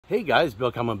Hey guys,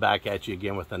 Bill coming back at you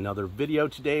again with another video.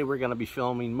 Today we're going to be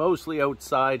filming mostly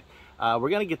outside. We're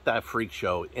going to get that freak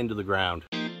show into the ground.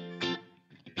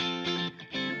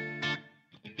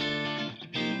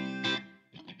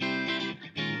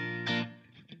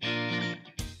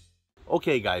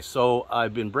 Okay guys, so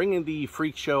I've been bringing the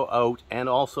freak show out and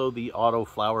also the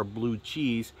autoflower blue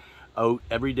cheese out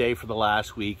every day for the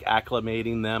last week,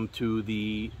 acclimating them to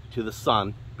the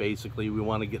sun. Basically, we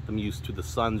want to get them used to the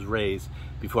sun's rays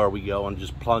before we go and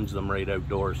just plunge them right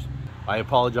outdoors. I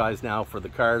apologize now for the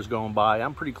cars going by.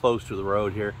 I'm pretty close to the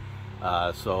road here,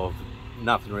 so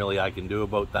nothing really I can do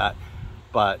about that.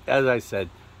 But as I said,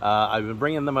 I've been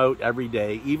bringing them out every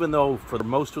day, even though for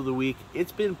most of the week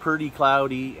it's been pretty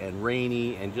cloudy and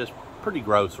rainy and just pretty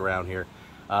gross around here.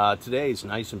 Today is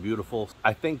nice and beautiful.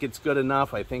 I think it's good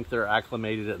enough. I think they're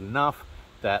acclimated enough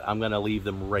that I'm going to leave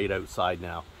them right outside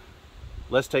now.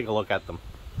 Let's take a look at them.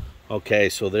 Okay,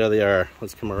 so there they are.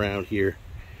 Let's come around here.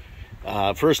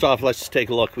 First off, let's just take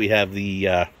a look. We have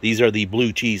the these are the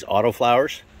blue cheese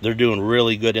autoflowers. They're doing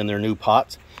really good in their new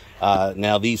pots.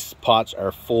 Now these pots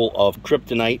are full of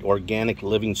kryptonite organic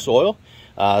living soil,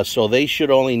 so they should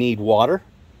only need water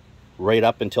right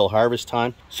up until harvest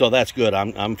time. So that's good.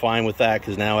 I'm fine with that,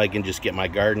 because now I can just get my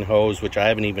garden hose, which I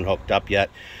haven't even hooked up yet.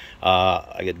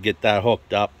 I could get that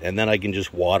hooked up, and then I can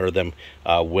just water them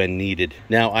when needed.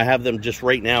 Now I have them just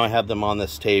right now, I have them on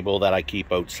this table that I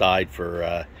keep outside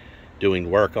for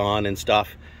doing work on and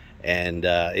stuff. And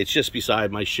it's just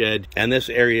beside my shed, and this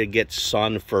area gets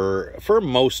sun for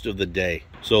most of the day.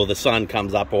 So the sun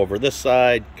comes up over this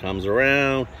side, comes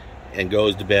around, and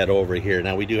goes to bed over here.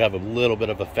 Now we do have a little bit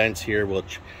of a fence here,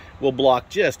 which will block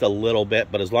just a little bit,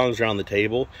 but as long as they're on the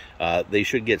table, they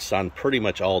should get sun pretty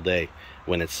much all day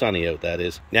when it's sunny out, that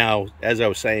is. Now, as I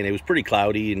was saying, it was pretty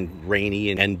cloudy and rainy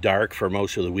and dark for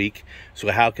most of the week. So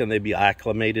how can they be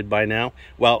acclimated by now?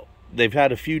 Well, they've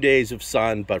had a few days of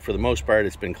sun, but for the most part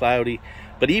it's been cloudy.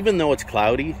 But even though it's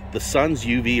cloudy, the sun's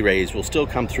UV rays will still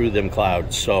come through them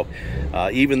clouds. So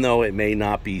even though it may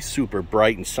not be super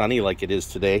bright and sunny like it is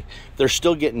today, they're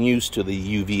still getting used to the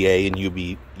UVA and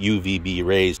UVB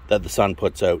rays that the sun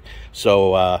puts out.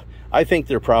 So I think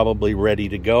they're probably ready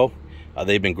to go.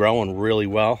 They've been growing really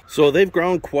well. So they've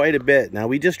grown quite a bit. Now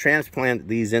we just transplanted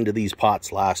these into these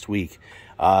pots last week.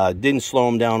 Didn't slow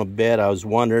them down a bit. I was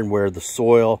wondering where the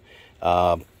soil,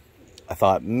 I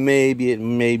thought maybe it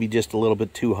may be just a little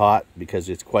bit too hot because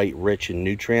it's quite rich in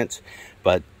nutrients,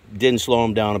 but didn't slow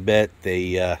them down a bit.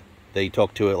 They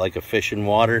took to it like a fish in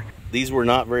water. These were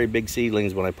not very big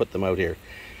seedlings when I put them out here.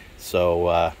 So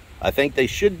I think they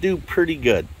should do pretty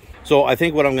good. So I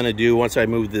think what I'm going to do once I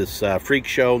move this freak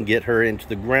show and get her into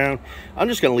the ground, I'm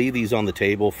just going to leave these on the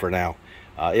table for now.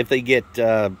 If they get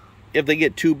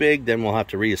too big, then we'll have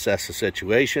to reassess the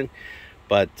situation.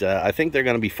 But I think they're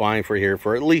going to be fine for here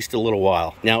for at least a little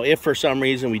while. Now, if for some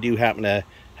reason we do happen to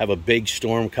have a big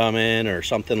storm come in or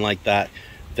something like that,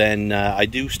 then I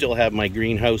do still have my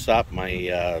greenhouse up,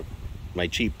 my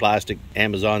cheap plastic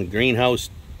Amazon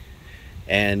greenhouse,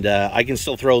 and I can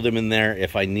still throw them in there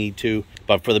if I need to.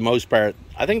 But for the most part,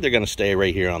 I think they're going to stay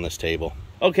right here on this table.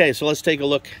 Okay, so let's take a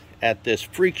look at this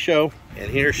freak show,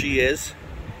 and here she is.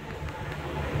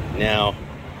 Now,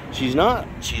 she's not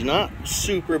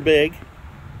super big.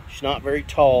 She's not very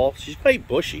tall. She's quite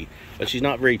bushy, but she's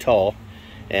not very tall.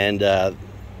 And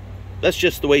that's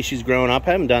just the way she's grown up.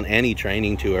 I haven't done any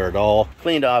training to her at all.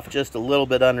 Cleaned off just a little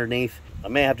bit underneath. I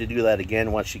may have to do that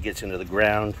again once she gets into the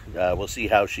ground. We'll see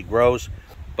how she grows.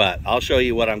 But I'll show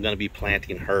you what I'm going to be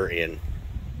planting her in.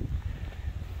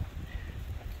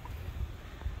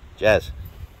 Jazz,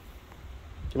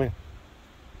 come here.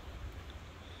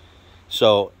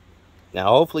 So now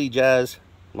hopefully Jazz,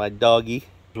 my doggy,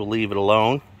 will leave it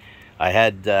alone. I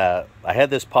had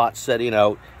this pot setting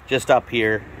out just up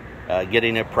here,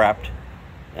 getting it prepped,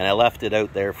 and I left it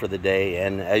out there for the day.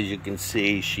 And as you can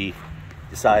see, she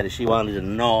decided she wanted to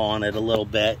gnaw on it a little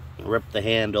bit, rip the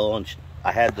handle, and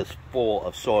I had this full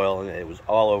of soil and it was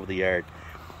all over the yard.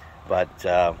 But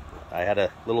I had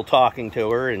a little talking to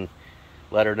her and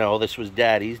let her know this was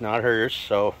Daddy's, not hers.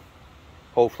 So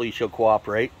hopefully she'll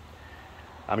cooperate.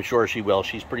 I'm sure she will.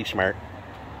 She's pretty smart.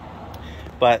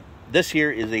 But this here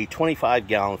is a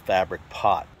 25-gallon fabric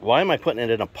pot. Why am I putting it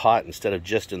in a pot instead of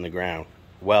just in the ground?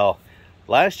 Well,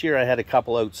 last year I had a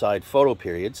couple outside photo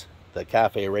periods, the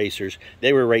cafe racers.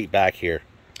 They were right back here.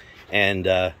 And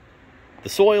the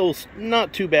soil's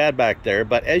not too bad back there,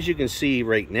 but as you can see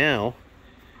right now,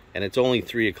 and it's only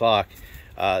 3 o'clock,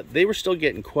 they were still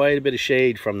getting quite a bit of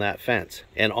shade from that fence,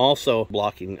 and also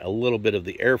blocking a little bit of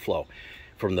the airflow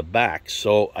from the back.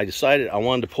 So I decided I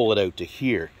wanted to pull it out to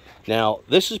here. Now,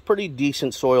 this is pretty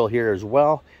decent soil here as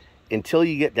well, until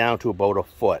you get down to about a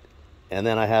foot. And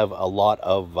then I have a lot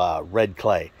of red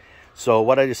clay. So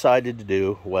what I decided to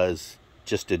do was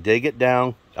just to dig it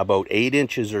down about 8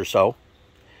 inches or so.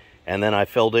 And then I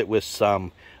filled it with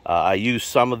some, I used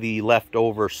some of the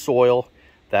leftover soil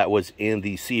that was in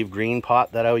the Sea of Green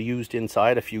pot that I used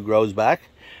inside a few grows back.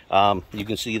 You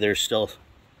can see there's still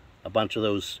a bunch of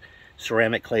those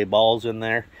ceramic clay balls in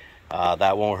there.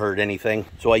 That won't hurt anything.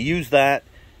 So I used that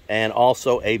and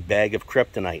also a bag of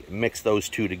kryptonite. Mix those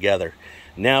two together.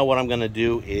 Now what I'm going to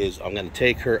do is I'm going to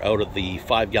take her out of the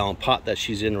 5-gallon pot that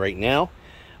she's in right now.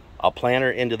 I'll plant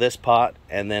her into this pot,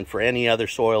 and then for any other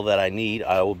soil that I need,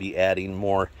 I will be adding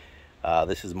more.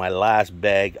 This is my last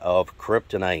bag of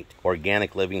kryptonite,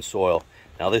 organic living soil.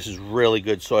 Now this is really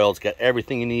good soil. It's got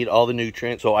everything you need, all the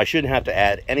nutrients. So I shouldn't have to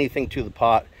add anything to the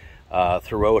pot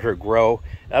throughout her grow.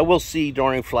 We'll see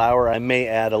during flower. I may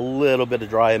add a little bit of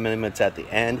dry amendments at the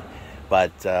end,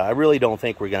 but I really don't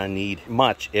think we're going to need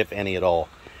much, if any at all.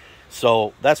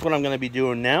 So that's what I'm going to be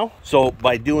doing now. So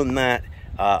by doing that,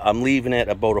 I'm leaving it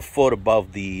about a foot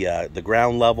above the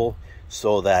ground level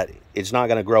so that it's not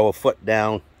going to grow a foot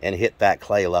down and hit that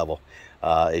clay level.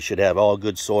 It should have all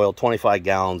good soil, 25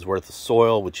 gallons worth of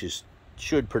soil, which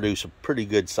should produce a pretty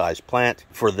good sized plant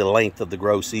for the length of the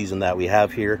grow season that we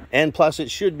have here. And plus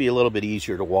it should be a little bit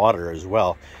easier to water as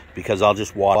well, because I'll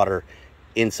just water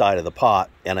inside of the pot,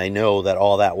 and I know that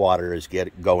all that water is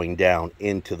going down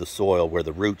into the soil where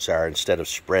the roots are instead of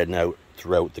spreading out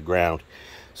throughout the ground.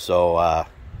 So I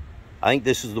think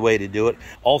this is the way to do it.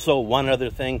 Also, one other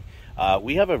thing,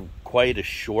 we have quite a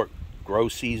short grow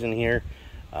season here.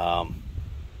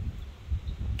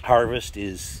 Harvest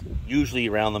is usually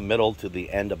around the middle to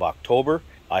the end of October.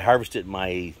 I harvested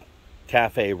my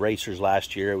cafe racers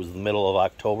last year. It was the middle of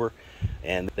October,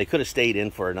 and they could have stayed in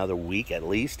for another week at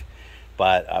least,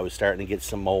 but I was starting to get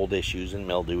some mold issues and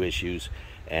mildew issues,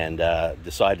 and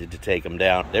decided to take them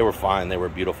down. They were fine, they were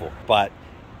beautiful. But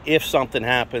if something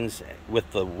happens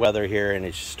with the weather here and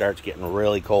it starts getting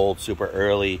really cold super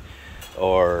early,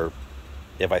 or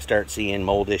if I start seeing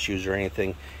mold issues or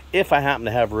anything, if I happen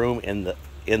to have room in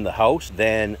the house,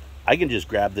 then I can just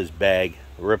grab this bag,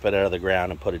 rip it out of the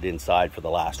ground, and put it inside for the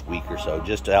last week or so,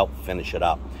 just to help finish it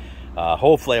up.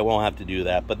 Hopefully I won't have to do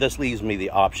that, but this leaves me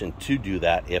the option to do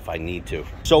that if I need to.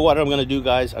 So what I'm going to do,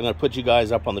 guys, I'm going to put you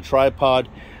guys up on the tripod.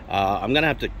 I'm going to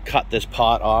have to cut this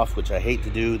pot off, which I hate to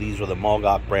do. These are the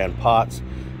Mulgok brand pots.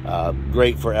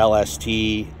 Great for LST,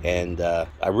 and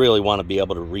I really want to be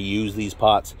able to reuse these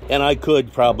pots. And I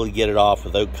could probably get it off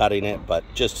without cutting it, but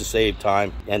just to save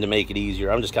time and to make it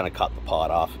easier, I'm just going to cut the pot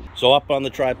off. So up on the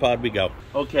tripod we go.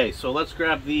 Okay, so let's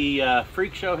grab the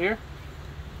FreakShow here.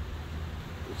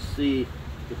 Let's see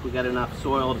if we got enough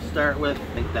soil to start with. I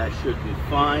think that should be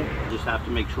fine. Just have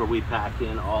to make sure we pack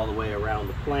in all the way around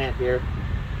the plant here.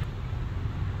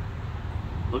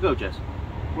 Look out, Jess.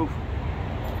 Move.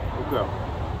 Good girl.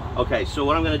 Okay, so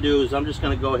what I'm going to do is I'm just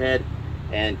going to go ahead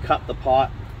and cut the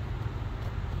pot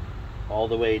all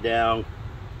the way down.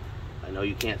 I know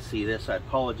you can't see this, I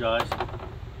apologize.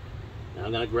 Now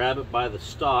I'm going to grab it by the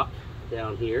stalk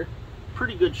down here.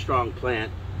 Pretty good strong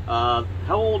plant. How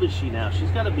old is she now?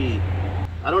 She's got to be,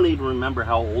 I don't even remember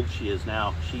how old she is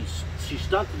now. She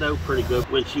stunted out pretty good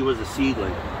when she was a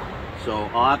seedling. So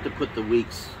I'll have to put the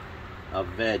weeks of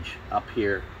veg up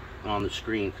here on the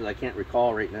screen because I can't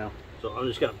recall right now. So I'm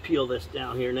just going to peel this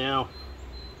down here now,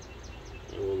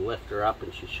 and we'll lift her up,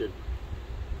 and she should,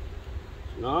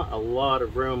 there's not a lot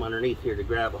of room underneath here to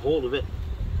grab a hold of it.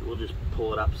 So we'll just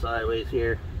pull it up sideways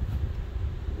here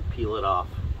and peel it off.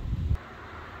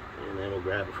 And then we'll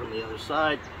grab it from the other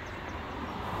side.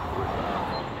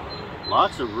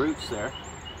 Lots of roots there.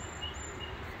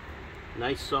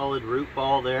 Nice solid root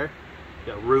ball there.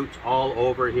 Got roots all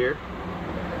over here.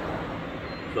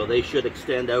 So they should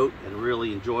extend out and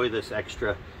really enjoy this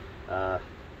extra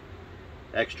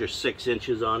 6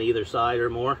 inches on either side or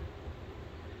more.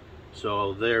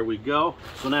 So there we go.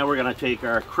 So now we're going to take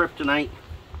our kryptonite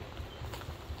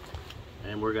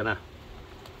and we're going to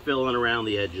fill in around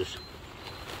the edges.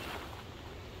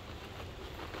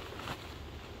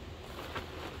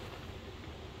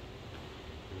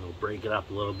 And we'll break it up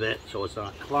a little bit so it's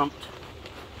not clumped.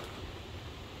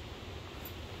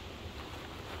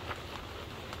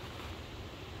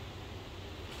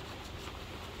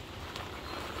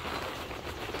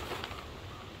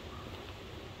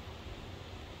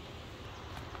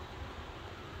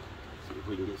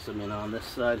 We can get some in on this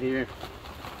side here.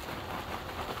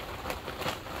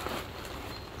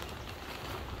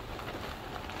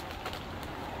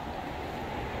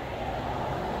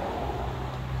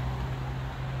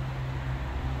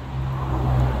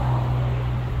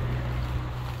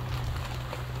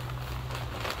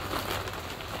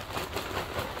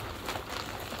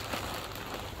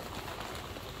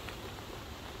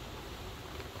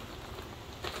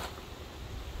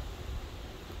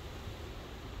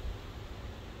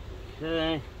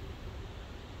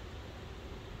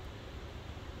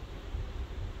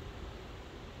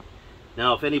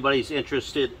 Now, if anybody's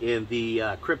interested in the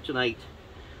kryptonite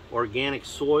organic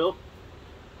soil,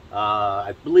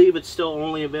 I believe it's still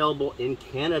only available in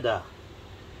Canada.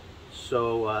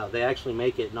 So they actually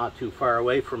make it not too far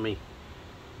away from me.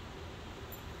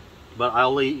 But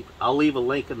I'll leave a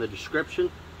link in the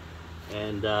description,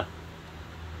 and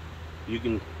you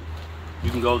can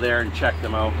go there and check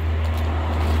them out.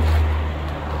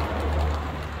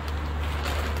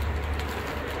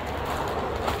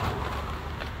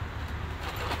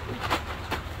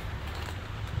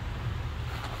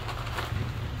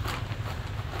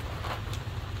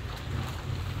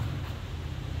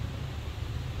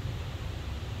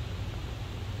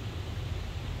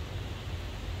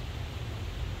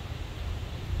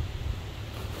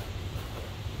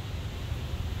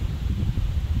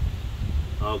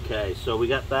 Okay, so we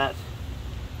got that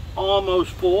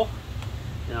almost full.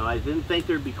 Now, I didn't think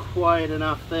there'd be quite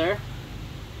enough there.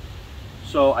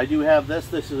 So I do have this.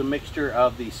 This is a mixture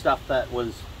of the stuff that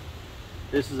was,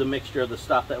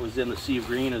 in the sea of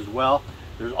green as well.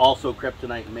 There's also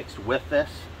kryptonite mixed with this.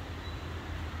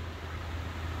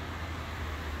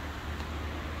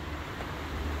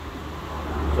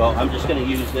 So I'm just going to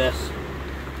use this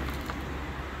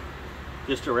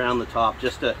just around the top,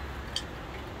 just as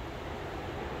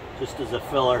a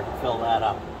filler to fill that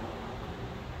up.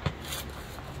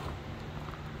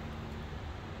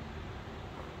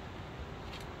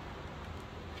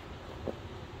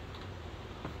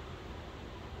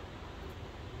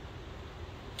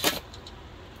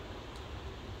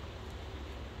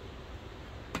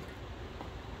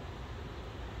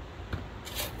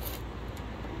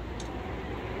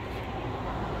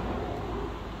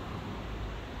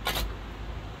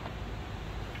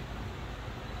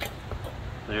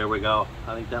 There we go.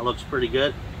 I think that looks pretty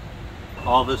good.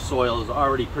 All this soil is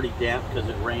already pretty damp because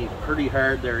it rained pretty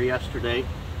hard there yesterday.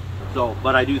 So,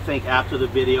 but I do think after the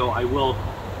video I will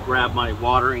grab my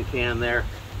watering can there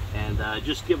and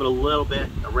just give it a little bit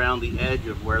around the edge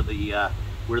of where the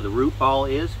root ball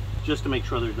is, just to make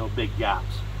sure there's no big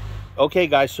gaps. Okay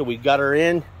guys, so we got her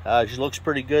in. She looks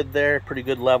pretty good there, pretty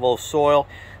good level of soil.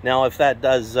 Now if that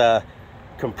does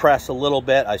compress a little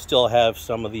bit, I still have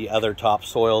some of the other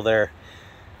topsoil there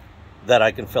that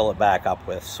I can fill it back up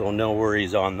with, so no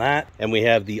worries on that. And we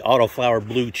have the autoflower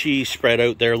blue cheese spread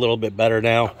out there a little bit better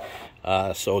now,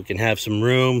 so it can have some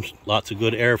room, lots of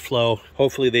good airflow.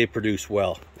 Hopefully they produce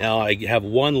well. Now I have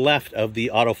one left of the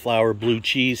autoflower blue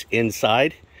cheese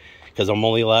inside, because I'm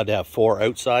only allowed to have 4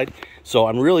 outside. So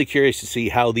I'm really curious to see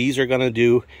how these are going to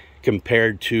do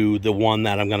compared to the one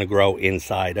that I'm going to grow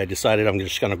inside. I decided I'm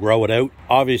just going to grow it out.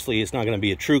 Obviously it's not going to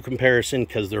be a true comparison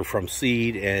because they're from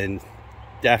seed, and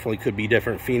definitely could be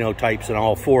different phenotypes in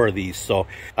all 4 of these. So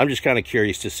I'm just kind of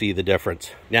curious to see the difference.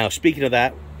 Now, speaking of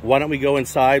that, why don't we go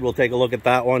inside? We'll take a look at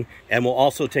that one, and we'll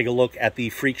also take a look at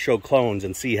the FreakShow clones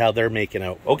and see how they're making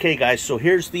out. Okay guys, so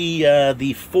here's the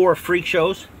 4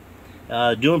 FreakShows,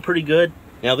 doing pretty good.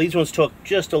 Now these ones took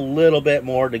just a little bit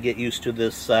more to get used to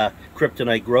this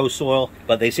kryptonite grow soil,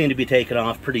 but they seem to be taking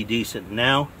off pretty decent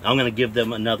now. I'm going to give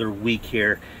them another week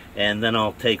here, and then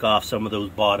I'll take off some of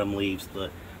those bottom leaves,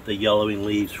 the yellowing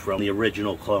leaves from the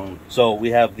original clone. So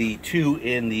we have the 2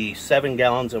 in the 7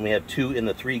 gallons, and we have 2 in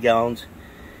the 3 gallons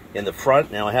in the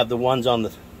front. Now I have the ones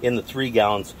in the 3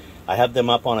 gallons. I have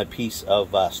them up on a piece of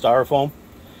styrofoam,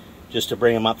 just to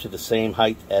bring them up to the same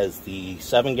height as the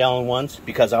 7 gallon ones,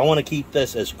 because I want to keep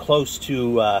this as close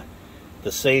to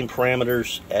the same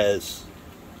parameters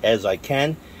as I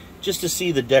can, just to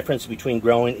see the difference between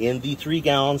growing in the 3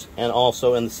 gallons and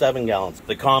also in the 7 gallons.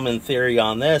 The common theory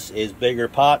on this is bigger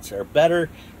pots are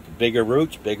better, bigger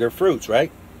roots, bigger fruits,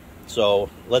 right? So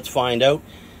let's find out.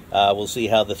 We'll see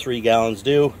how the 3 gallons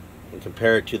do and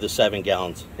compare it to the 7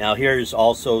 gallons. Now here's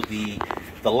also the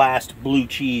last blue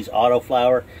cheese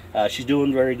autoflower. She's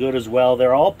doing very good as well.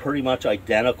 They're all pretty much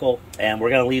identical, and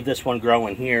we're going to leave this one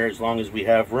growing here as long as we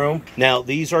have room. Now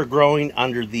these are growing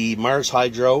under the Mars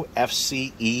Hydro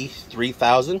FCE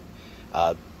 3000.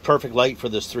 Perfect light for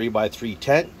this 3x3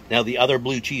 tent. Now the other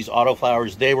blue cheese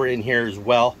autoflowers, they were in here as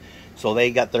well, so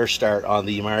they got their start on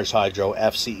the Mars Hydro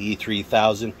FCE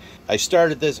 3000. I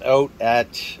started this out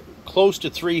at close to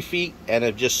 3 feet and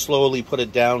have just slowly put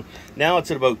it down. Now it's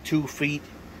at about 2 feet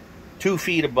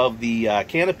above the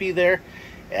canopy there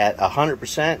at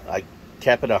 100%. I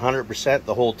kept it 100%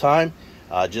 the whole time,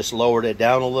 just lowered it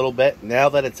down a little bit. Now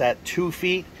that it's at 2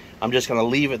 feet, I'm just going to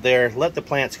leave it there, let the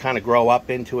plants kind of grow up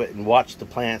into it, and watch the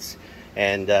plants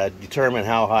and determine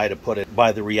how high to put it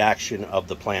by the reaction of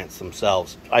the plants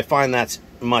themselves. I find that's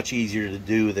much easier to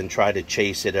do than try to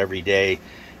chase it every day,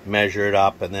 measure it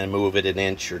up, and then move it 1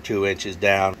 inch or 2 inches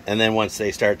down. And then once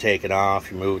they start taking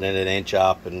off, you're moving it 1 inch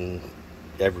up and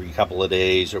every couple of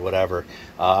days or whatever.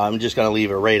 I'm just going to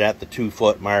leave it right at the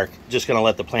 2-foot mark. Just going to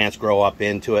let the plants grow up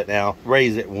into it now.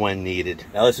 Raise it when needed.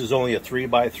 Now this is only a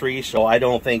 3x3, so I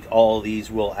don't think all of these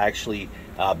will actually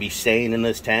be staying in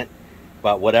this tent.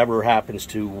 But whatever happens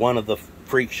to one of the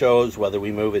freak shows, whether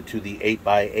we move it to the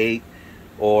 8x8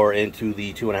 or into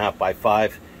the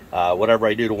 2.5x5, whatever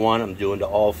I do to one, I'm doing to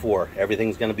all 4.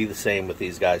 Everything's going to be the same with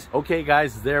these guys. Okay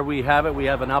guys, there we have it. We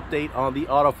have an update on the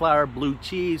autoflower blue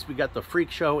cheese. We got the freak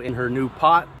show in her new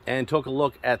pot and took a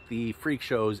look at the freak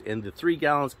shows in the 3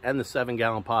 gallons and the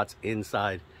 7-gallon pots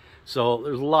inside. So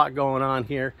there's a lot going on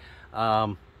here.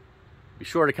 Be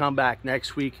sure to come back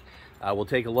next week. We'll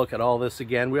take a look at all this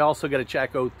again. We also got to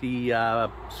check out the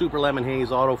Super Lemon Haze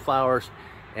autoflowers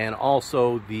and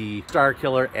also the Star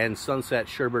Killer and Sunset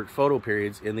Sherbet photo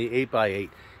periods in the 8x8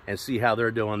 and see how they're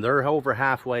doing. They're over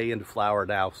halfway into flower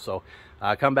now, so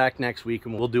come back next week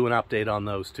and we'll do an update on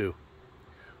those too.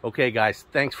 Okay guys,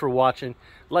 thanks for watching.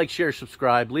 Like, share,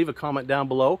 subscribe, leave a comment down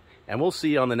below, and we'll see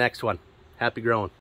you on the next one. Happy growing.